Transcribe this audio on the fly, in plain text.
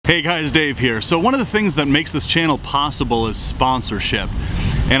Hey guys, Dave here. So one of the things that makes this channel possible is sponsorship.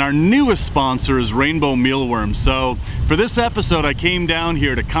 And our newest sponsor is Rainbow Mealworms. So for this episode, I came down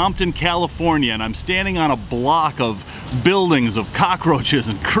here to Compton, California, and I'm standing on a block of buildings of cockroaches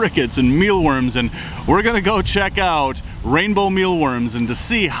and crickets and mealworms, and we're gonna go check out Rainbow Mealworms and to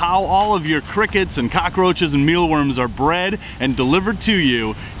see how all of your crickets and cockroaches and mealworms are bred and delivered to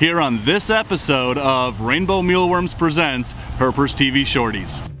you here on this episode of Rainbow Mealworms presents HerpersTV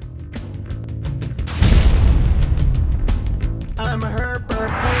Shorties. I'm a herper,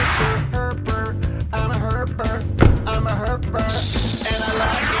 I'm a herper, and I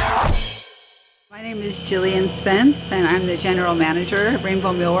like it. My name is Jillian Spence, and I'm the General Manager of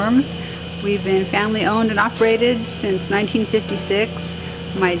Rainbow Mealworms. We've been family owned and operated since 1956.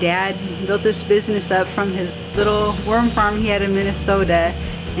 My dad built this business up from his little worm farm he had in Minnesota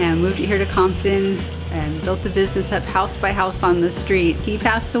and moved it here to Compton and built the business up house by house on the street. He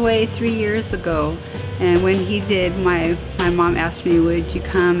passed away 3 years ago, and when he did, my mom asked me, would you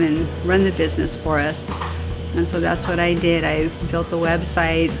come and run the business for us? And so that's what I did. I built the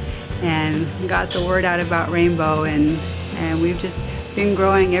website and got the word out about Rainbow, and we've just been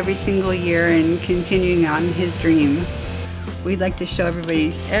growing every single year and continuing on his dream. We'd like to show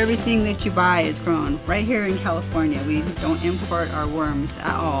everybody everything that you buy is grown right here in California. We don't import our worms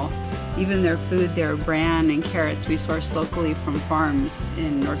at all. Even their food, their bran and carrots, we source locally from farms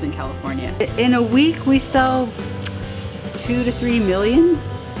in Northern California. In a week, we sell 2 to 3 million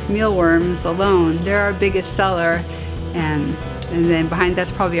mealworms alone. They're our biggest seller, and then behind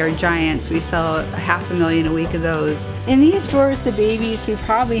that's probably our giants. We sell 500,000 a week of those. In these stores, the babies, we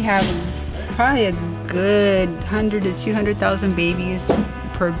probably have a good 100 to 200,000 babies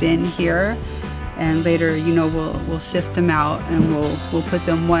per bin here. And later, you know, we'll sift them out and we'll put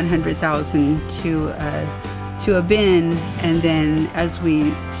them 100,000 to a bin, and then as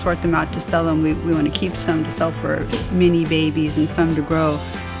we sort them out to sell them, we want to keep some to sell for mini babies and some to grow.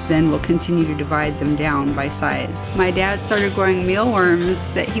 Then we'll continue to divide them down by size. My dad started growing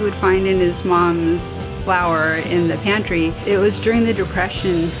mealworms that he would find in his mom's flour in the pantry. It was during the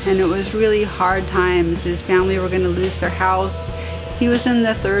Depression, and it was really hard times. His family were going to lose their house. He was in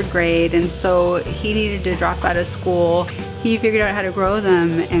the 3rd grade, and so he needed to drop out of school. He figured out how to grow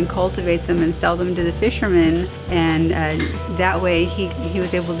them and cultivate them and sell them to the fishermen, and that way he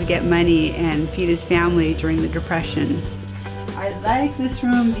was able to get money and feed his family during the Depression. I like this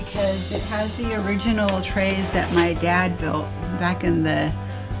room because it has the original trays that my dad built back in the,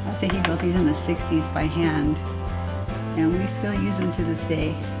 I'd say he built these in the 60s by hand, and we still use them to this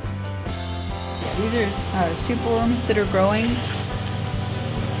day. These are superworms that are growing.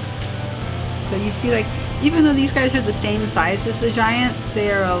 So you see, like, even though these guys are the same size as the giants,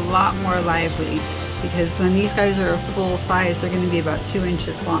 they are a lot more lively, because when these guys are full size, they're going to be about 2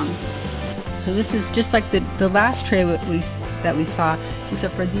 inches long. So this is just like the last tray that we saw,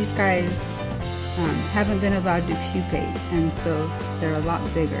 except for these guys haven't been allowed to pupate, and so they're a lot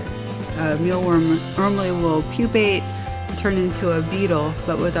bigger. A mealworm normally will pupate, turn into a beetle,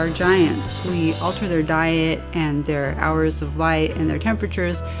 but with our giants, we alter their diet and their hours of light and their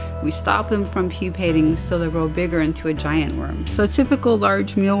temperatures. We stop them from pupating so they'll grow bigger into a giant worm. So a typical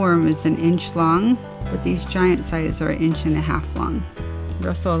large mealworm is 1 inch long, but these giant size are 1.5 inches long.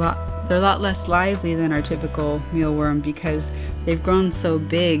 They're also a lot less lively than our typical mealworm because they've grown so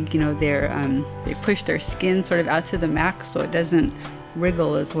big. You know, they push their skin sort of out to the max so it doesn't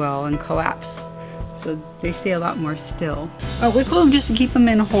wriggle as well and collapse. So they stay a lot more still. We cool them just to keep them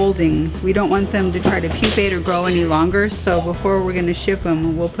in holding. We don't want them to try to pupate or grow any longer, so before we're going to ship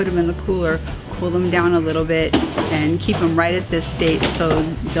them, we'll put them in the cooler, cool them down a little bit, and keep them right at this state so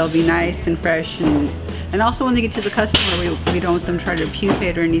they'll be nice and fresh. And also when they get to the customer, we don't want them to try to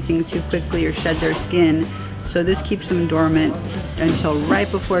pupate or anything too quickly or shed their skin. So this keeps them dormant until right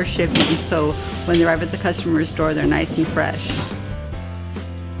before shipping, so when they arrive at the customer's door, they're nice and fresh.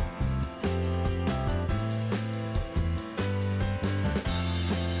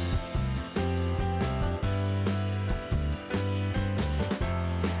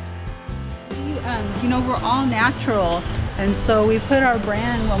 You know, we're all natural, and so we put our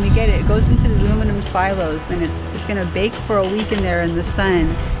brand, when we get it, it goes into the aluminum silos, and it's going to bake for a week in there in the sun,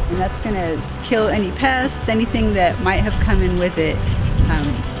 and that's going to kill any pests, anything that might have come in with it,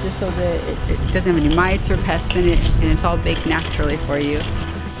 just so that it doesn't have any mites or pests in it, and it's all baked naturally for you.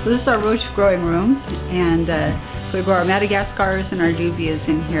 So this is our roach growing room, and so we grow our Madagascars and our dubias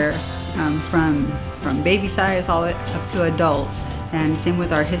in here, from baby size all the way up to adult, and same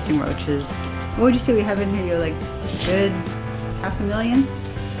with our hissing roaches. What would you say we have in here? You're like a good 500,000?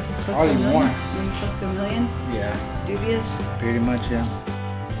 Probably more. Maybe close to 1 million? Yeah. Dubias? Pretty much, yeah.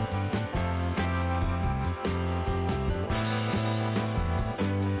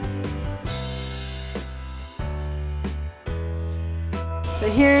 So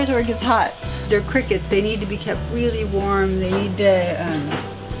here's where it gets hot. They're crickets. They need to be kept really warm. They need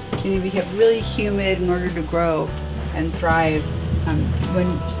to be kept really humid in order to grow and thrive.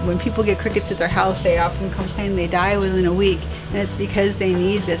 When people get crickets at their house, they often complain they die within a week, and it's because they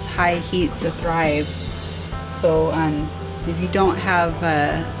need this high heat to thrive. So if you don't have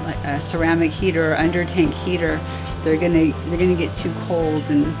like a ceramic heater or under tank heater, they're gonna get too cold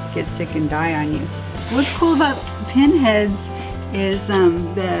and get sick and die on you. What's cool about pinheads is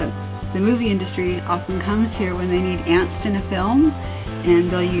the movie industry often comes here when they need ants in a film, and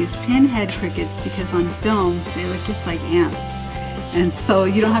they'll use pinhead crickets because on film they look just like ants. And so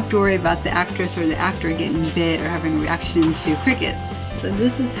you don't have to worry about the actress or the actor getting bit or having a reaction to crickets. So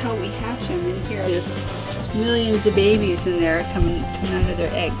this is how we hatch them in here. There's millions of babies in there coming out of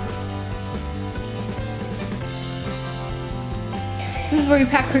their eggs. This is where we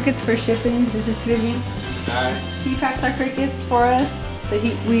pack crickets for shipping. This is Ruby. He packs our crickets for us. So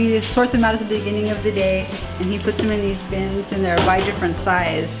we sort them out at the beginning of the day, and he puts them in these bins, and they're by different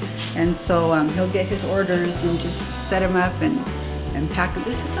size. And so he'll get his orders and just set them up and pack them.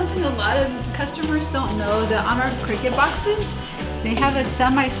 This is something a lot of customers don't know, that on our cricket boxes, they have a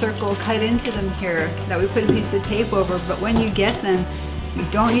semicircle cut into them here that we put a piece of tape over, but when you get them, you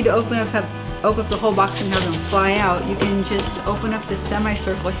don't need to open up the whole box and have them fly out. You can just open up the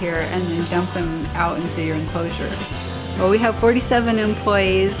semicircle here and then dump them out into your enclosure. Well, we have 47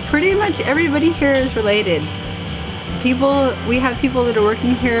 employees. Pretty much everybody here is related. We have people that are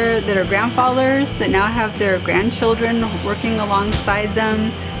working here that are grandfathers that now have their grandchildren working alongside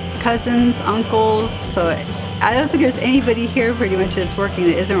them, cousins, uncles. So I don't think there's anybody here pretty much that's working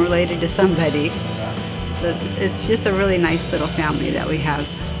that isn't related to somebody. But it's just a really nice little family that we have.